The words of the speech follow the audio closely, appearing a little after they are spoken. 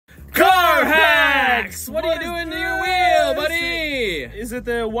Max, what are you doing to your wheel, buddy? Is it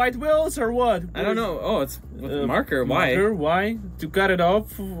the white wheels or what? I don't know. Oh, it's with marker. Why? Marker, why? To cut it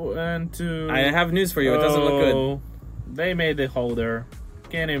off and to... I have news for you. It doesn't look good. They made the holder.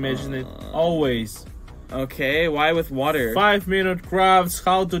 Can't imagine it. Always. Okay, why with water? 5-minute crafts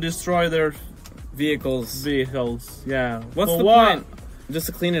how to destroy their Vehicles. Yeah. What's For the what? point? Just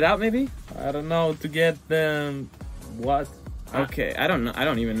to clean it out, maybe? I don't know. To get them... What? Okay, I don't know. I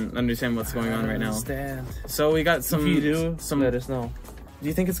don't even understand what's going on right now. Understand. So we got some. If you do, let us know. Do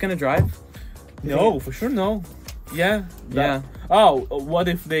you think it's gonna drive? No, for sure no. Yeah. Yeah. Oh, what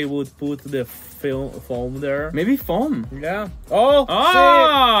if they would put the foam there? Maybe foam. Yeah. Oh.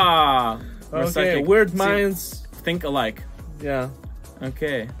 Ah. We're Okay. psychic. Weird See, minds. think alike. Yeah.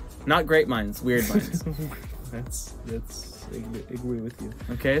 Okay. Not great minds. Weird minds. That's agree with you.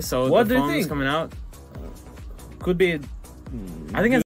 Okay. So What the do you foam's think? coming out. Could be. I think it's